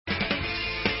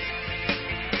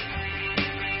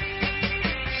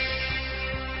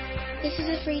This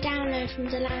is a free download from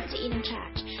Delancey Elim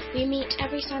Church. We meet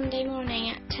every Sunday morning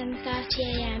at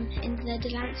 10:30am in the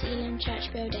Delancey Elim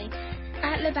Church building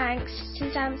at Le Banks,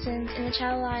 St Sampson's in the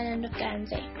Channel Island of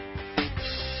Guernsey.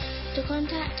 To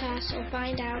contact us or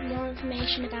find out more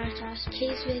information about us,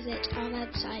 please visit our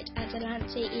website at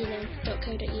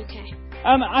delanceyelim.co.uk.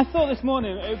 I thought this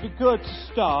morning it would be good to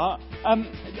start.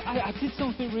 I did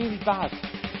something really bad.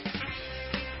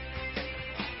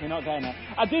 You're not getting it.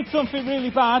 I did something really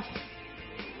bad.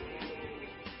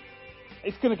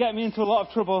 It's going to get me into a lot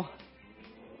of trouble.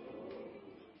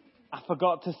 I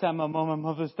forgot to send my mum a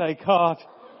Mother's Day card.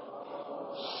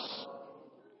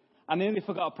 I nearly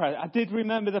forgot a present. I did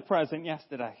remember the present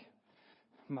yesterday.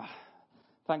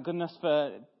 Thank goodness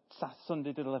for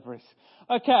Sunday deliveries.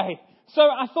 Okay, so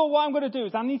I thought what I'm going to do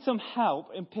is I need some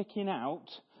help in picking out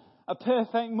a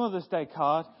perfect Mother's Day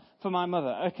card for my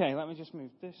mother. Okay, let me just move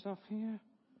this off here.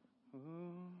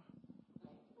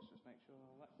 Let's just make sure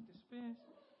all that disappears.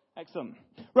 Excellent.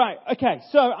 Right, okay,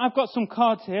 so I've got some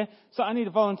cards here, so I need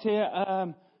a volunteer.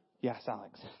 Yes,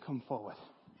 Alex, come forward.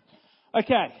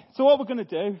 Okay, so what we're going to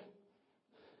do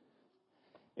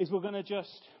is we're going to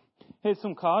here's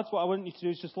some cards. What I want you to do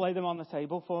is just lay them on the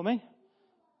table for me.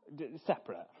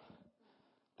 Separate.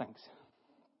 Thanks.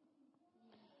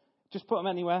 Just put them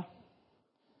anywhere.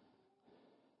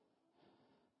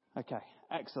 Okay,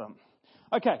 excellent.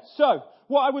 Okay, so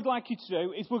what I would like you to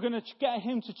do is we're going to get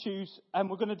him to choose, and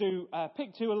we're going to do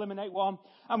pick two, eliminate one,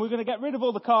 and we're going to get rid of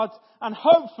all the cards, and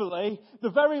hopefully the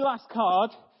very last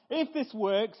card, if this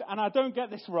works and I don't get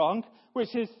this wrong,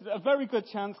 which is a very good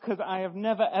chance because I have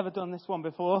never ever done this one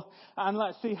before, and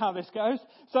let's see how this goes.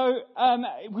 So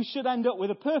we should end up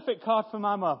with a perfect card for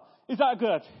my mum. Is that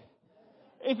good?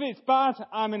 If it's bad,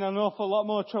 I'm in an awful lot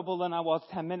more trouble than I was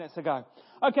 10 minutes ago.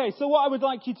 Okay, so what I would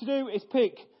like you to do is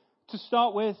pick, to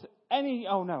start with, I'm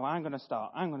going to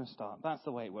start. That's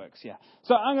the way it works, yeah.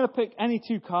 So I'm going to pick any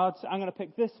two cards. I'm going to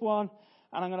pick this one,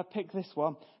 and I'm going to pick this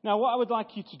one. Now, what I would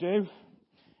like you to do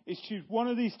is choose one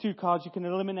of these two cards. You can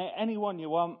eliminate any one you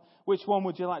want. Which one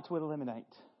would you like to eliminate?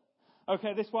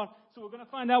 Okay, this one. So we're going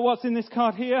to find out what's in this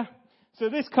card here. So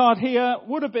this card here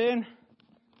would have been... Do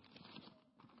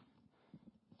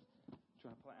you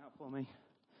want to play it out for me?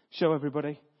 Show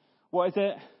everybody. What is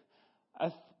it?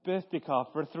 A birthday card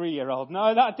for a 3-year-old.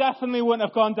 No, that definitely wouldn't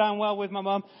have gone down well with my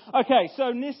mum. Okay,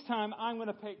 so this time I'm going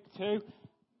to pick two.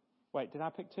 Wait, did I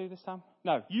pick two this time?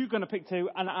 No, you're going to pick two,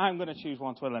 and I'm going to choose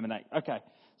one to eliminate. Okay,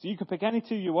 so you can pick any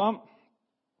two you want.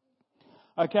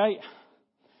 Okay,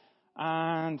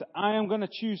 and I am going to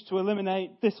choose to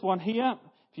eliminate this one here.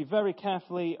 If you very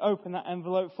carefully open that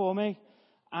envelope for me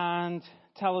and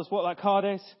tell us what that card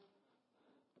is.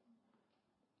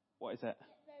 What is it?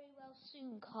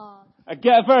 Card. A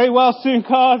get a very well soon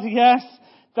card, yes.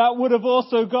 That would have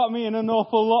also got me in an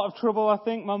awful lot of trouble, I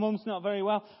think. My mum's not very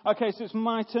well. Okay, so it's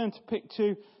my turn to pick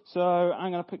two. So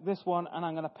I'm going to pick this one, and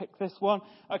I'm going to pick this one.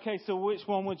 Okay, so which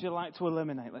one would you like to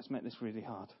eliminate? Let's make this really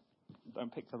hard.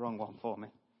 Don't pick the wrong one for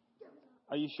me.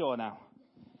 Are you sure now?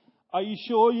 Are you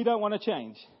sure you don't want to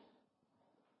change?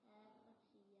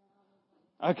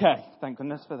 Okay, thank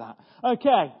goodness for that.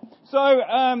 Okay, so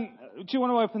do you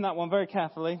want to open that one very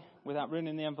carefully without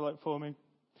ruining the envelope for me?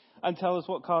 And tell us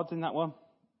what card's in that one.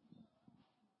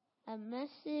 A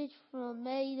message from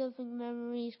May Loving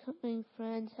Memories, coming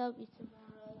friends, help you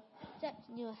tomorrow,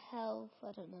 accepting your health,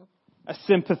 I don't know. A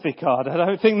sympathy card. I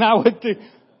don't think that would do.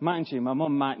 Mind you, my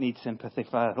mum might need sympathy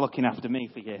for looking after me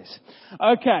for years.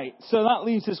 Okay, so that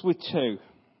leaves us with two.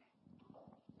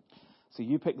 So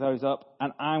you pick those up,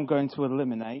 and I'm going to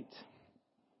eliminate.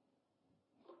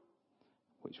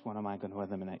 Which one am I going to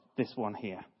eliminate? This one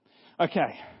here.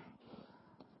 Okay.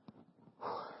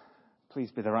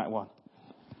 Please be the right one.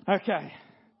 Okay.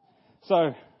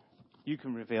 So you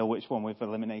can reveal which one we've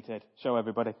eliminated. Show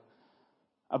everybody.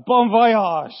 A bon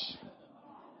voyage.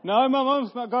 No, my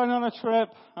mum's not going on a trip.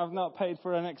 I've not paid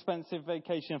for an expensive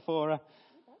vacation for her.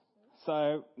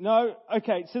 So, no.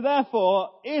 Okay, so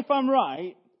therefore, if I'm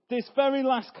right, this very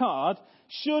last card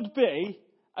should be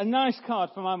a nice card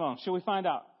for my mum. Shall we find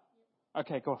out?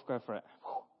 Okay, go for it.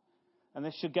 And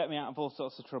this should get me out of all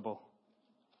sorts of trouble.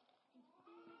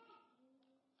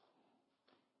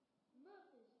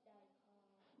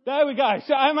 There we go.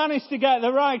 So I managed to get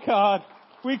the right card.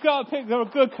 We've got to pick a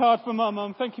good card for my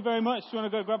mum. Thank you very much. Do you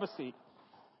want to go grab a seat?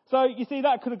 So you see,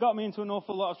 that could have got me into an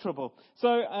awful lot of trouble. So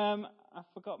I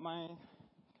forgot my... Can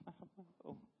I have my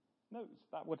little notes?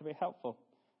 That would be helpful.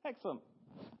 Excellent.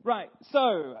 Right.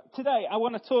 So today I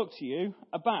want to talk to you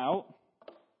about...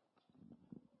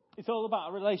 It's all about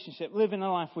a relationship, living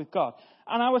a life with God.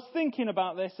 And I was thinking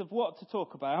about this, of what to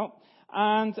talk about,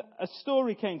 and a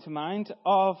story came to mind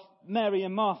of Mary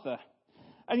and Martha.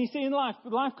 And you see, in life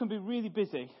can be really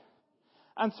busy.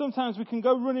 And sometimes we can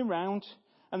go running around,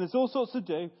 and there's all sorts to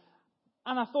do.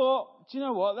 And I thought, do you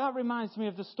know what? That reminds me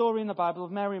of the story in the Bible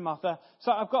of Mary and Martha.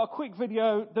 So I've got a quick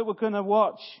video that we're going to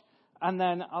watch, and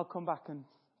then I'll come back and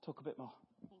talk a bit more.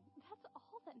 That's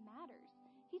all that matters.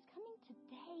 He's coming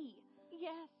today.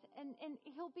 Yes, and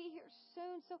he'll be here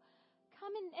soon. So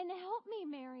come and help me,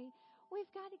 Mary. We've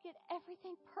got to get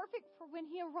everything perfect for when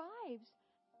he arrives.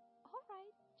 All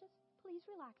right, just please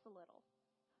relax a little.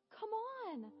 Come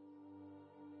on.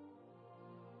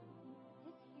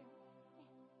 This here.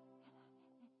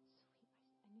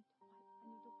 Sweet, I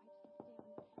need to wipe stuff down.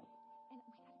 And we got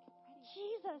to get ready.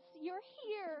 Jesus, you're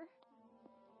here.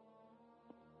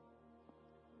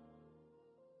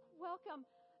 Welcome.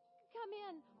 Come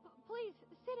in. Please,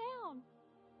 sit down.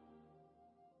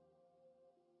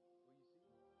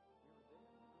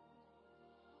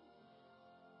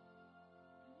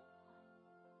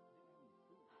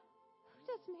 Who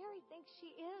does Mary think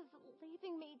she is,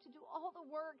 leaving me to do all the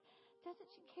work? Doesn't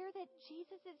she care that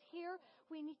Jesus is here?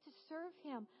 We need to serve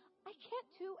him. I can't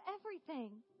do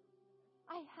everything.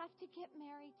 I have to get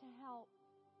Mary to help.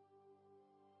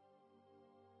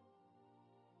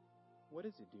 What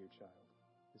is it, dear child?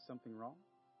 Is something wrong?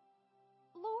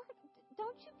 Lord,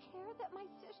 don't you care that my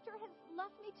sister has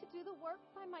left me to do the work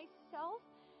by myself?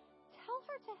 Tell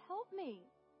her to help me.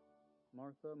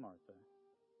 Martha, Martha,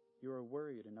 you are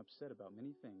worried and upset about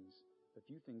many things, but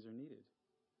few things are needed,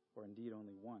 or indeed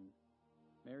only one.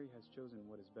 Mary has chosen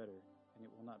what is better, and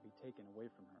it will not be taken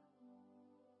away from her.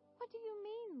 What do you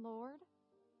mean, Lord?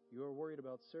 You are worried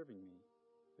about serving me,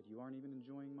 but you aren't even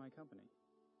enjoying my company.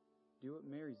 Do what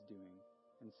Mary's doing,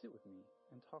 and sit with me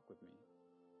and talk with me.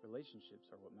 Relationships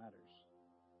are what matters.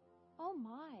 Oh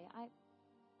my,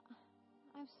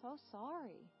 I'm so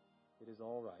sorry. It is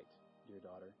all right, dear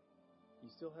daughter. You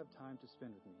still have time to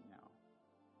spend with me now.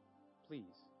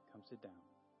 Please, come sit down.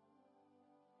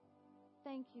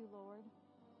 Thank you, Lord.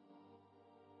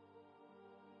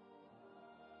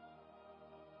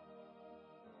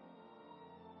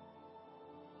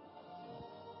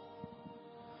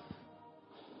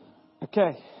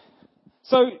 Okay.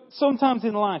 So sometimes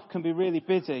in life can be really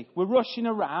busy. We're rushing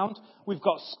around. We've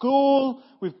got school,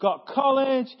 we've got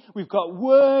college, we've got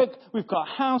work, we've got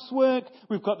housework,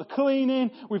 we've got the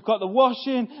cleaning, we've got the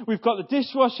washing, we've got the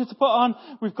dishwasher to put on,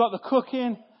 we've got the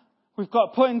cooking, we've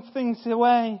got putting things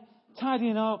away,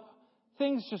 tidying up.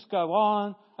 Things just go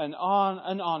on and on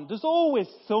and on. There's always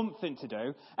something to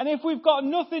do. And if we've got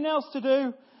nothing else to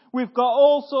do, we've got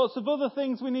all sorts of other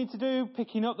things we need to do,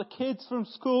 picking up the kids from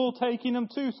school, taking them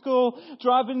to school,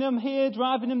 driving them here,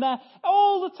 driving them there.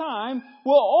 All the time,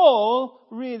 we're all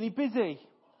really busy.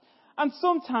 And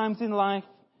sometimes in life,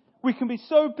 we can be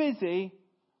so busy,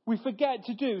 we forget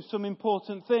to do some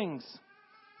important things.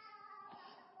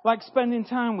 Like spending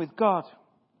time with God.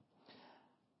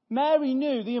 Mary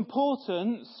knew the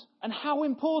importance and how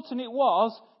important it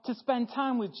was to spend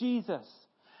time with Jesus.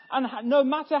 And no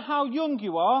matter how young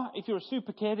you are, if you're a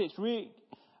super kid,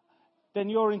 then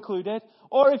you're included.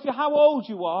 Or if you're how old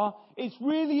you are, it's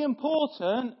really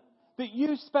important that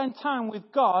you spend time with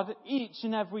God each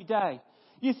and every day.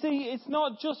 You see, it's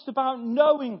not just about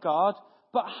knowing God,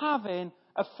 but having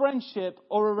a friendship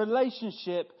or a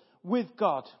relationship with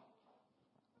God.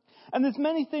 And there's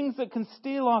many things that can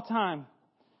steal our time.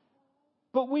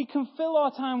 But we can fill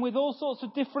our time with all sorts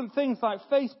of different things like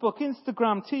Facebook,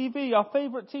 Instagram, TV, our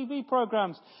favourite TV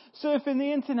programs, surfing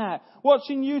the internet,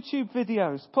 watching YouTube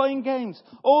videos, playing games,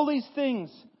 all these things.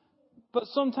 But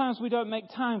sometimes we don't make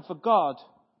time for God.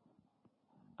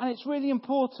 And it's really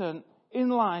important in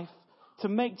life to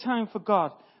make time for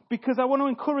God. Because I want to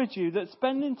encourage you that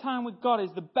spending time with God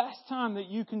is the best time that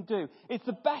you can do. It's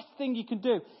the best thing you can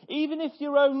do. Even if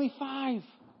you're only 5.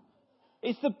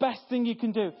 It's the best thing you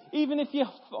can do. Even if you're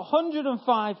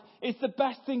 105, it's the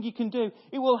best thing you can do.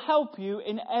 It will help you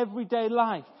in everyday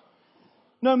life.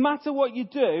 No matter what you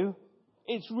do,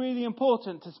 it's really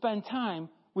important to spend time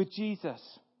with Jesus.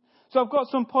 So I've got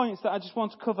some points that I just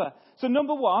want to cover. So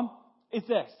number 1 is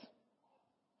this.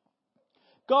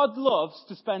 God loves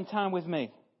to spend time with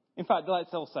me. In fact,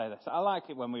 let's all say this. I like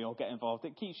it when we all get involved.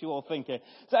 It keeps you all thinking.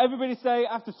 So everybody say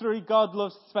after 3, God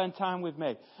loves to spend time with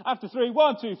me. After 3,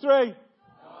 1, 2, 3.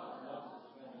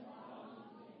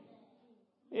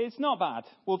 It's not bad.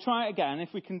 We'll try it again.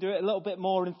 If we can do it a little bit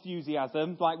more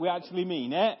enthusiasm, like we actually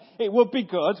mean it, it would be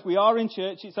good. We are in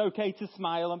church. It's okay to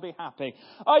smile and be happy.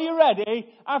 Are you ready?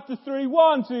 After 3,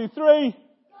 1, 2, 3.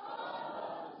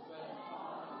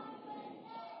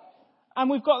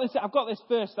 And I've got this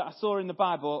verse that I saw in the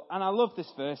Bible, and I love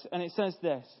this verse, and it says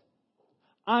this.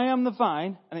 I am the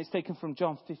vine, and it's taken from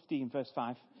John 15, verse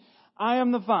 5. I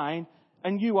am the vine,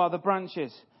 and you are the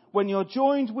branches. When you're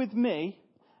joined with me,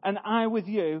 and I with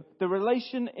you, the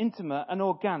relation intimate and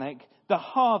organic, the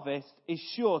harvest is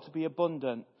sure to be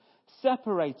abundant.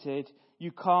 Separated,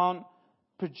 you can't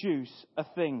produce a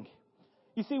thing.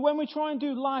 You see, when we try and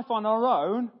do life on our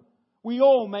own, we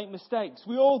all make mistakes.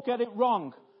 We all get it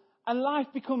wrong. And life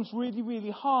becomes really,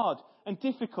 really hard and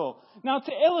difficult. Now,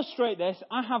 to illustrate this,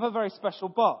 I have a very special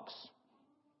box.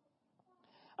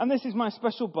 And this is my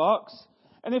special box.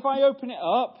 And if I open it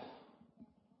up,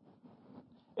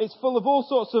 it's full of all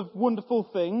sorts of wonderful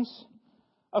things,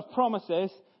 of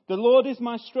promises. The Lord is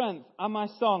my strength and my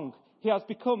song. He has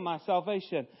become my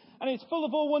salvation. And it's full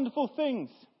of all wonderful things.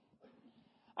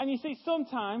 And you see,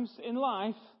 sometimes in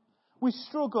life, we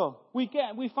struggle. We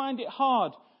find it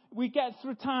hard. We get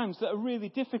through times that are really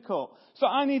difficult. So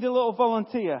I need a little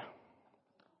volunteer.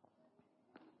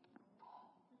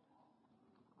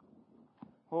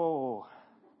 Oh,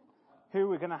 who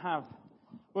we're going to have?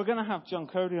 We're going to have John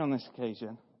Cody on this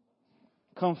occasion.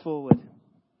 Come forward.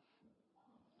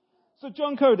 So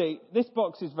John Cody, this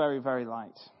box is very, very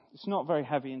light. It's not very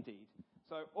heavy indeed.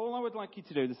 So all I would like you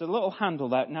to do, there's a little handle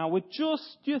there. Now with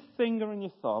just your finger and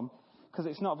your thumb, because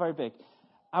it's not very big,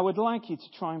 I would like you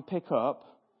to try and pick up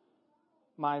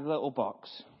my little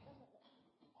box.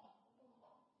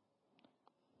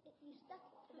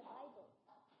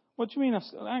 What do you mean?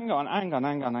 Hang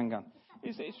on.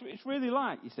 It's really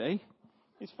light, you see.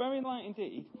 It's very light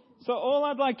indeed. So all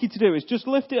I'd like you to do is just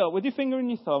lift it up with your finger and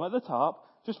your thumb at the top.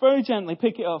 Just very gently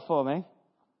pick it up for me.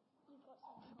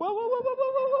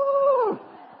 Whoa.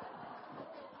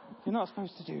 You're not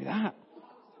supposed to do that.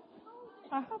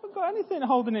 I haven't got anything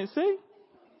holding it, see?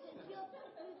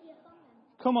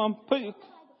 Come on, pick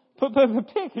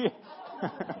it.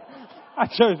 I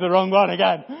chose the wrong one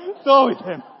again. It's always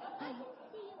him.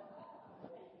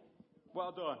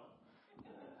 Well done.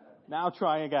 Now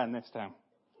try again this time.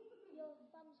 Your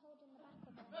thumb's holding the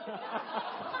back of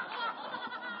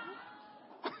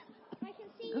it. I can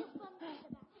see your thumb at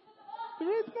the back.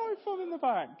 There is no thumb in the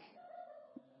back.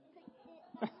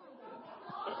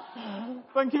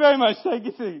 Thank you very much. Take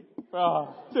your seat.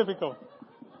 Oh, typical.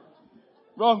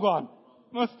 Wrong one.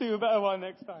 Must do a better one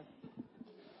next time.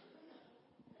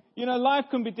 You know, life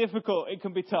can be difficult. It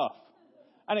can be tough.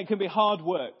 And it can be hard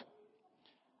work.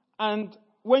 And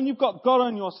when you've got God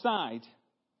on your side,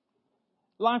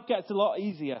 life gets a lot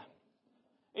easier.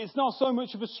 It's not so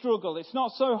much of a struggle. It's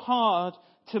not so hard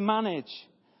to manage.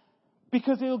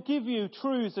 Because He'll give you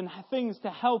truths and things to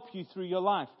help you through your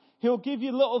life. He'll give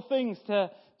you little things to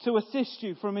assist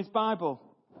you from His Bible.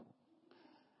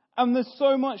 And there's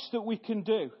so much that we can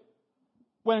do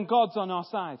when God's on our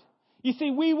side. You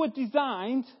see, we were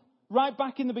designed, right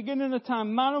back in the beginning of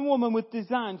time, man and woman were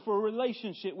designed for a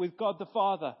relationship with God the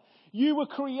Father. You were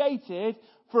created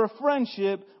for a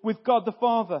friendship with God the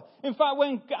Father. In fact,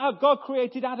 when God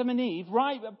created Adam and Eve,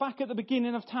 right back at the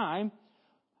beginning of time,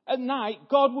 at night,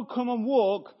 God would come and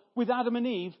walk with Adam and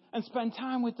Eve and spend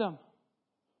time with them.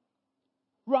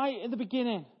 Right at the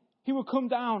beginning, He would come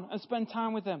down and spend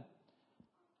time with them.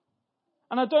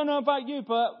 And I don't know about you,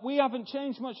 but we haven't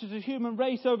changed much as a human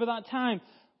race over that time.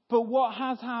 But what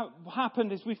has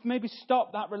happened is we've maybe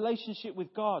stopped that relationship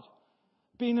with God,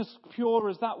 being as pure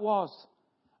as that was.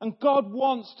 And God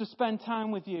wants to spend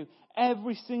time with you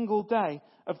every single day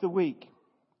of the week.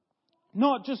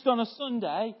 Not just on a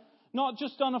Sunday, not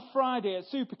just on a Friday at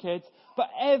Super Kids, but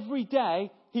every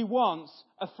day He wants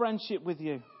a friendship with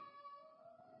you.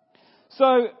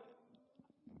 So,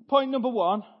 point number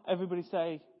 1, everybody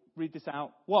say, read this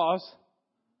out, was,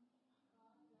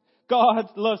 God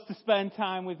loves to spend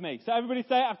time with me. So everybody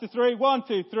say it after 3. 1,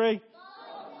 2, 3.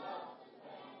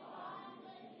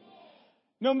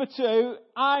 Number 2,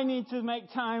 I need to make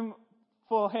time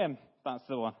for Him. That's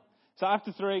the one. So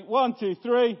after 3. 1, 2,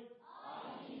 3.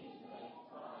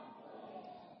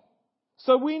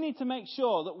 So we need to make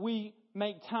sure that we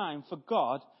make time for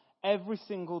God every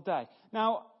single day.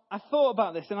 Now, I thought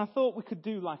about this and I thought we could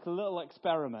do like a little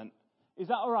experiment. Is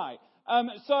that all right?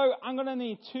 So I'm going to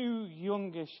need 2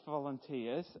 youngish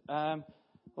volunteers.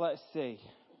 Let's see.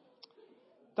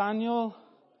 Daniel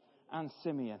and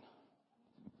Simeon.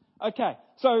 Okay,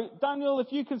 so Daniel,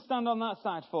 if you can stand on that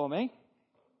side for me.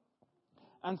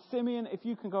 And Simeon, if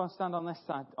you can go and stand on this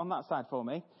side, on that side for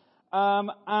me.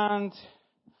 And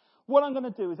what I'm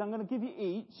going to do is I'm going to give you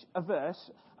each a verse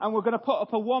and we're going to put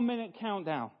up a 1-minute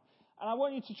countdown. And I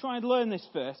want you to try and learn this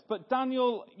first. But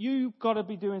Daniel, you've got to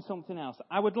be doing something else.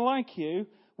 I would like you,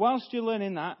 whilst you're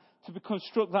learning that, to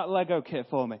construct that Lego kit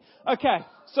for me. Okay,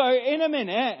 so in a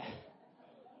minute...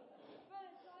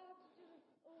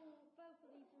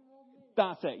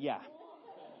 That's it, yeah.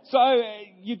 So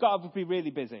you've got to be really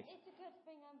busy. It's a good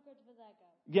thing I'm good with Lego.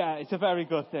 Yeah, it's a very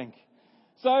good thing.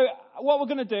 So what we're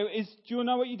going to do is, do you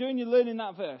know what you're doing? You're learning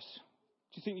that verse.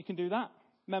 Do you think you can do that?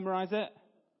 Memorize it?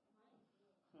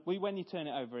 Well, when you turn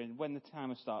it over and when the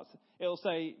timer starts, it'll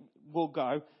say, we'll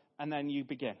go, and then you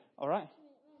begin. All right?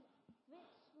 Which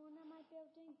one am I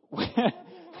building? The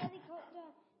helicopter,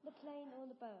 the plane, or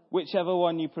the boat? Whichever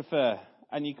one you prefer.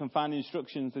 And you can find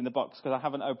instructions in the box, because I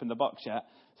haven't opened the box yet.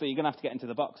 So you're going to have to get into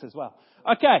the box as well.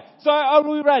 Okay, so are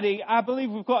we ready? I believe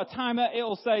we've got a timer.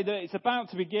 It'll say that it's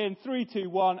about to begin. 3, 2,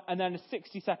 1, and then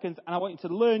 60 seconds. And I want you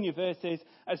to learn your verses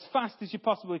as fast as you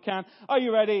possibly can. Are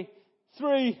you ready?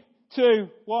 3, 2,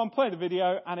 1, play the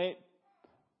video, and it...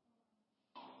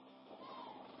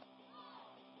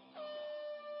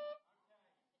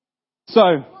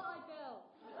 So,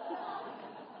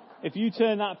 if you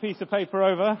turn that piece of paper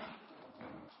over...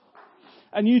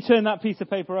 And you turn that piece of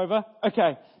paper over.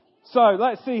 Okay, so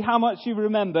let's see how much you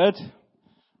remembered.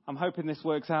 I'm hoping this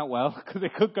works out well, because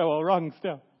it could go all wrong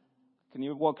still.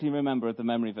 What can you remember of the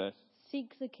memory verse?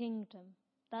 Seek the kingdom.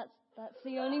 That's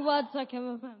the only words I can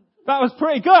remember. That was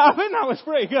pretty good. I think that was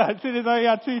pretty good. Didn't know you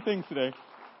had 2 things to do.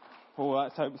 Oh,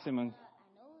 let's hope Simon.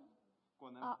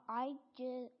 I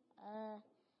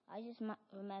just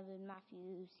remembered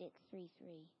Matthew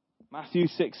 6:33. Matthew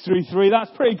 6:33.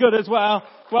 That's pretty good as well.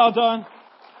 Well done.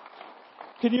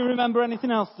 Can you remember anything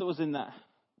else that was in there?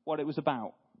 What it was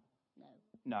about?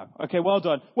 No. Okay, well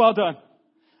done. Well done.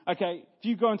 Okay, if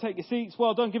you go and take your seats,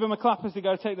 well done. Give them a clap as they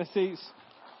go take their seats.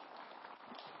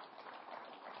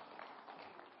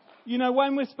 You know,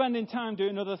 when we're spending time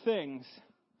doing other things,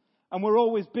 and we're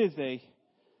always busy,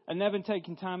 and never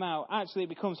taking time out, actually it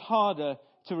becomes harder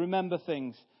to remember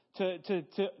things, to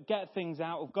get things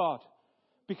out of God.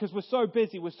 Because we're so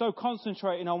busy, we're so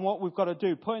concentrating on what we've got to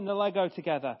do, putting the Lego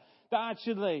together, that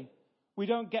actually we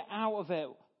don't get out of it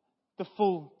the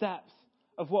full depth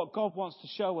of what God wants to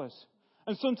show us.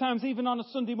 And sometimes even on a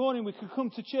Sunday morning we can come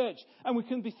to church and we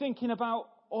can be thinking about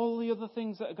all the other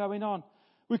things that are going on.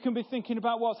 We can be thinking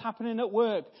about what's happening at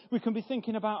work. We can be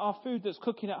thinking about our food that's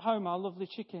cooking at home, our lovely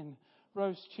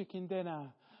roast chicken dinner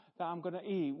that I'm going to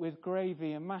eat with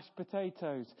gravy and mashed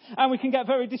potatoes. And we can get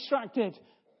very distracted.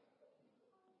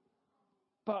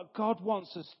 But God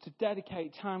wants us to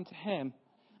dedicate time to Him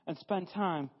and spend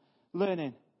time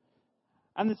learning.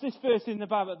 And there's this verse in the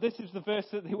Bible. This is the verse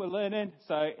that they were learning.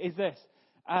 So is this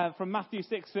from Matthew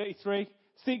 6:33.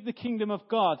 Seek the kingdom of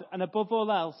God and above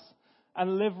all else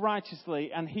and live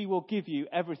righteously, and He will give you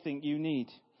everything you need.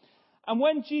 And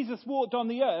when Jesus walked on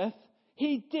the earth,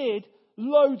 He did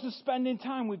loads of spending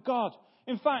time with God.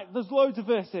 In fact, there's loads of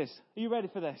verses. Are you ready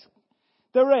for this?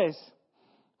 There is.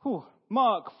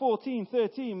 Matthew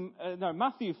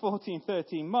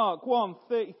 14:13, Mark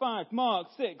 1:35, Mark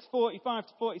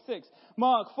 6:45-46,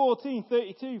 Mark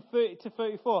 14:32 to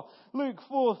 34, Luke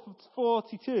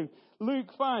 4:42,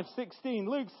 Luke 5:16,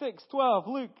 Luke 6:12,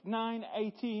 Luke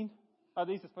 9:18. Oh,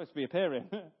 these are supposed to be appearing.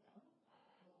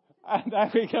 And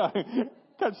there we go.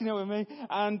 Catching up with me.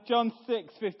 And John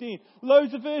 6:15.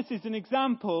 Loads of verses and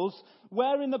examples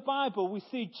where in the Bible we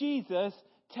see Jesus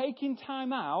taking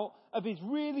time out of his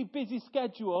really busy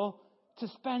schedule to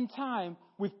spend time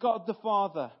with God the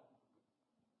Father.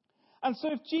 And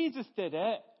so if Jesus did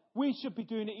it, we should be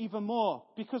doing it even more,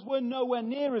 because we're nowhere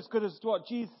near as good as what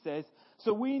Jesus is.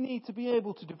 So we need to be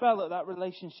able to develop that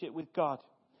relationship with God.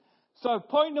 So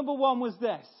point number 1 was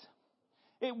this.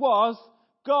 It was,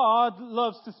 God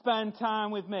loves to spend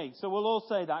time with me. So we'll all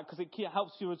say that because it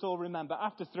helps you us all remember.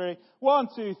 After 3, 1,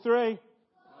 2, 3.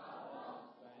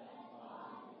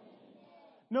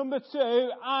 Number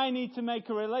 2, I need to make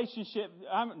a relationship.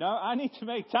 I need to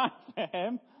make time for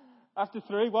Him. After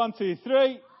 3, 1, 2,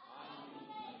 3.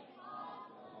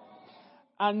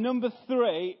 And number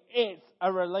 3, it's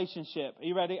a relationship. Are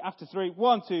you ready? After 3,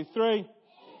 1, 2, 3.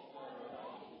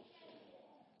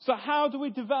 So how do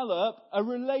we develop a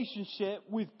relationship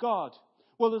with God?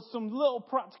 Well, there's some little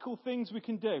practical things we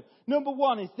can do. Number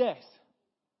 1 is this.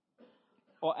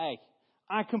 Or A.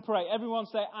 I can pray. Everyone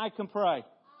say, I can pray.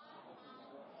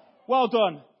 Well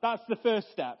done. That's the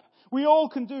first step. We all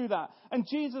can do that. And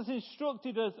Jesus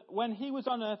instructed us when He was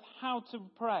on earth how to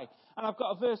pray. And I've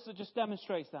got a verse that just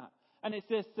demonstrates that. And it's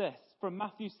this from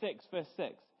Matthew 6, verse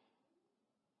 6.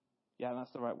 Yeah,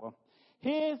 that's the right one.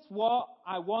 Here's what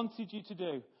I wanted you to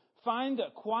do. Find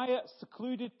a quiet,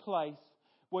 secluded place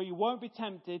where you won't be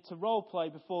tempted to role play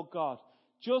before God.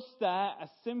 Just there, as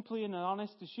simply and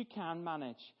honest as you can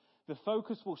manage. The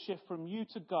focus will shift from you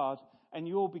to God, and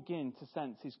you'll begin to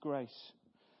sense His grace.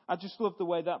 I just love the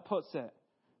way that puts it,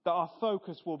 that our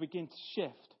focus will begin to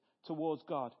shift towards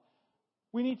God.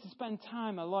 We need to spend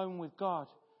time alone with God,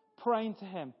 praying to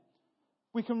Him.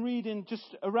 We can read in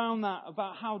just around that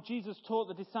about how Jesus taught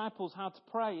the disciples how to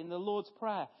pray in the Lord's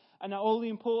Prayer and all the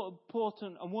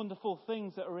important and wonderful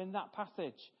things that are in that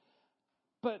passage.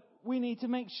 But we need to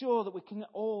make sure that we can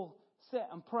all sit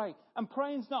and pray. And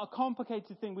praying's not a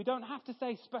complicated thing. We don't have to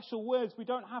say special words. We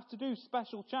don't have to do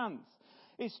special chants.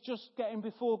 It's just getting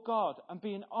before God and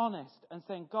being honest and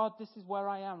saying, God, this is where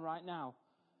I am right now.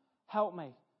 Help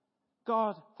me.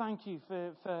 God, thank you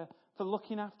for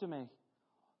looking after me.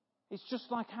 It's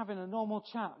just like having a normal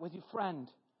chat with your friend.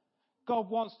 God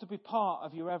wants to be part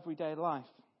of your everyday life.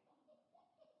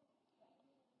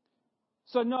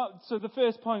 So the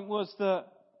first point was that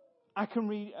I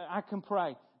can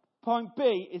pray. Point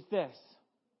B is this.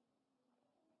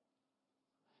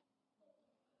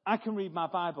 I can read my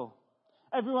Bible.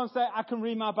 Everyone say, I can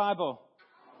read my Bible.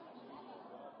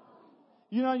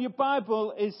 You know, your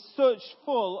Bible is such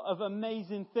full of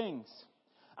amazing things.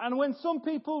 And when some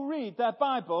people read their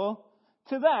Bible,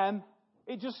 to them,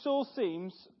 it just all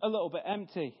seems a little bit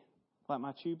empty. Like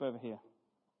my tube over here.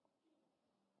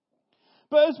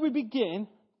 But as we begin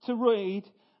to read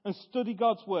and study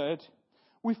God's Word,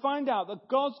 we find out that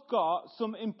God's got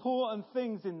some important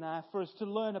things in there for us to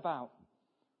learn about.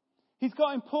 He's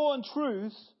got important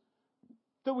truths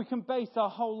that we can base our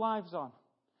whole lives on.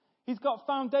 He's got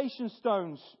foundation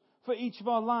stones for each of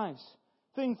our lives.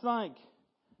 Things like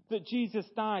that Jesus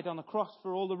died on the cross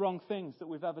for all the wrong things that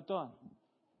we've ever done.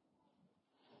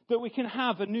 That we can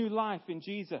have a new life in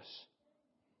Jesus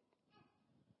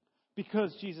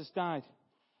because Jesus died.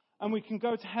 And we can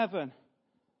go to heaven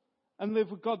and live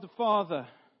with God the Father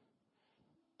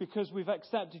because we've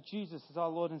accepted Jesus as our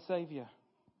Lord and Saviour.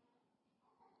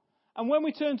 And when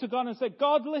we turn to God and say,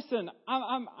 God, listen,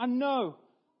 I know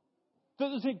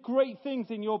that there's great things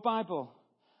in your Bible.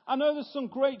 I know there's some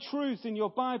great truths in your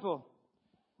Bible.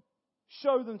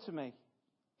 Show them to me.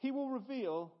 He will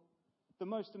reveal the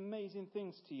most amazing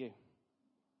things to you.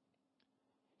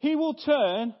 He will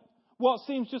turn what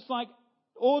seems just like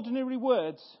ordinary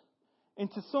words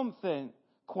into something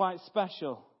quite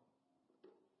special.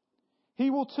 He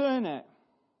will turn it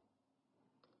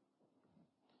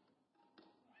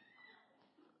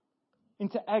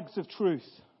into eggs of truth.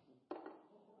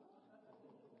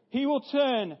 He will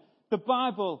turn the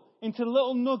Bible into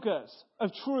little nuggets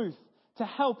of truth to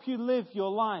help you live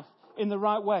your life in the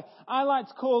right way. I like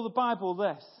to call the Bible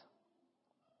this.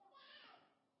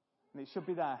 And it should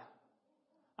be there.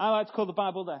 I like to call the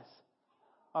Bible this.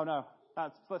 Oh no,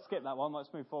 let's skip that one. Let's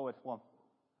move forward one.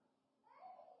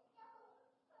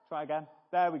 Try again.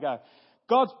 There we go.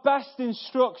 God's best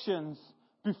instructions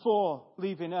before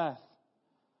leaving earth.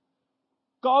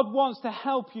 God wants to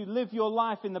help you live your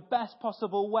life in the best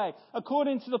possible way,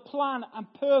 according to the plan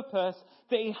and purpose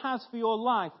that He has for your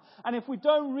life. And if we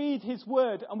don't read His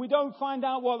Word and we don't find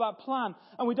out what that plan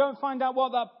and we don't find out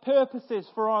what that purpose is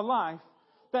for our life,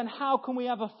 then how can we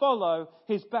ever follow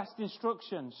His best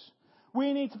instructions?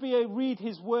 We need to read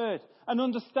His Word and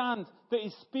understand that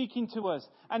He's speaking to us.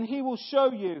 And He will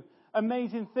show you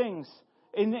amazing things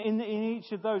in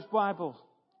each of those Bibles,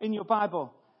 in your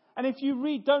Bible. And if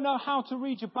you don't know how to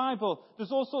read your Bible,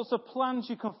 there's all sorts of plans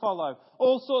you can follow.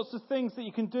 All sorts of things that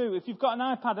you can do. If you've got an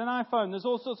iPad, an iPhone, there's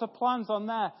all sorts of plans on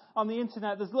there, on the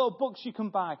internet. There's little books you can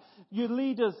buy. Your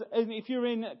leaders, if you're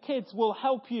in kids, will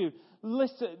help you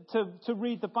listen to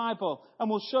read the Bible and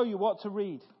will show you what to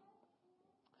read.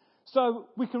 So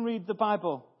we can read the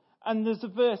Bible. And there's a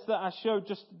verse that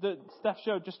Steph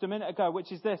showed just a minute ago,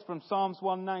 which is this from Psalms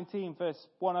 119, verse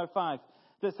 105.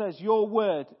 That says, your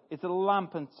word is a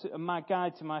lamp and my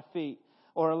guide to my feet,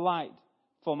 or a light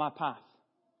for my path.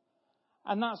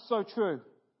 And that's so true.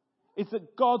 It's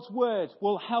that God's word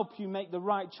will help you make the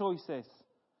right choices.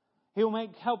 He'll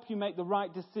help you make the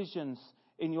right decisions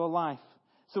in your life.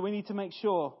 So we need to make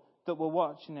sure that we're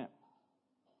watching it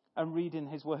and reading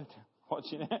His word.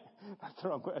 Watching it? That's the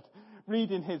wrong word.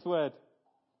 Reading His word.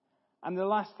 And the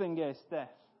last thing is this.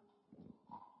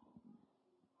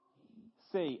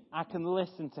 See, I can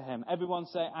listen to Him. Everyone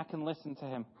say, I can listen to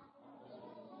Him.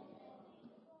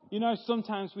 You know,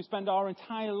 sometimes we spend our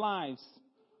entire lives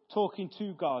talking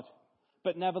to God,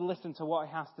 but never listen to what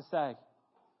He has to say.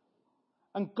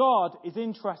 And God is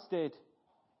interested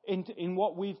in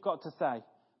what we've got to say,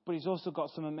 but He's also got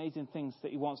some amazing things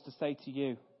that He wants to say to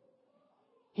you.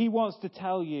 He wants to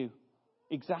tell you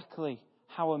exactly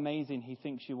how amazing He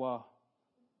thinks you are.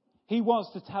 He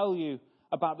wants to tell you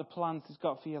about the plans He's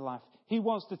got for your life. He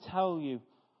wants to tell you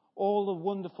all the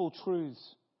wonderful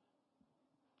truths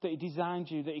that He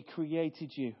designed you, that He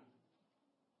created you.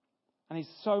 And He's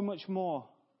so much more.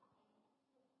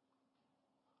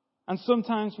 And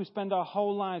sometimes we spend our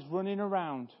whole lives running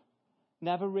around,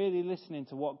 never really listening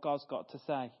to what God's got to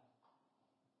say.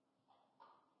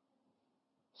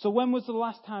 So when was the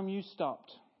last time you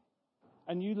stopped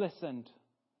and you listened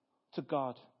to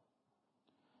God?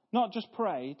 Not just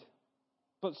prayed,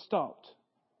 but stopped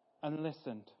and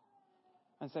listened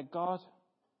and said, God,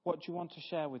 what do you want to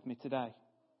share with me today?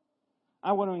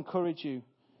 I want to encourage you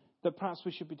that perhaps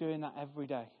we should be doing that every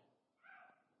day.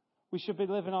 We should be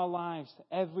living our lives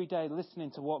every day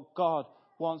listening to what God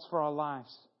wants for our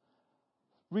lives.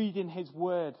 Reading His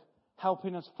Word,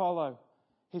 helping us follow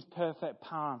His perfect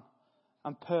plan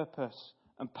and purpose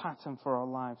and pattern for our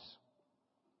lives.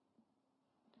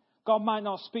 God might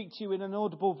not speak to you in an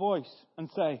audible voice and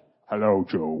say, "Hello,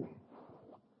 Joe."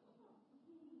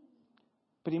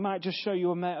 But He might just show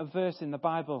you a verse in the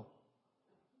Bible.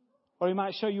 Or He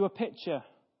might show you a picture.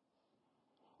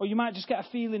 Or you might just get a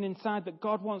feeling inside that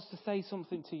God wants to say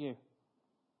something to you.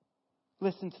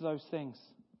 Listen to those things.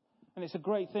 And it's a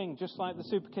great thing, just like the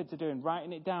super kids are doing,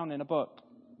 writing it down in a book.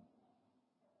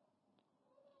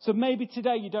 So maybe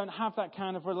today you don't have that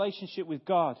kind of relationship with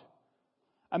God.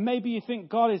 And maybe you think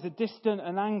God is a distant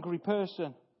and angry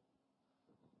person.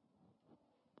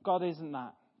 God isn't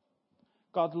that.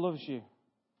 God loves you.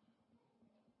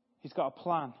 He's got a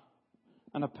plan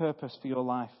and a purpose for your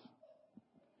life.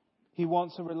 He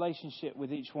wants a relationship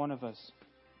with each one of us.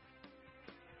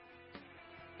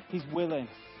 He's willing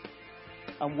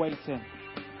and waiting.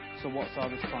 So what's our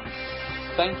response?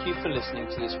 Thank you for listening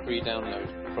to this free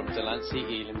download from Delancey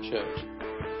Elim Church.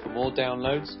 For more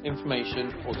downloads,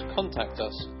 information, or to contact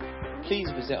us, please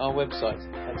visit our website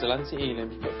at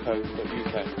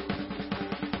delanceyelim.co.uk.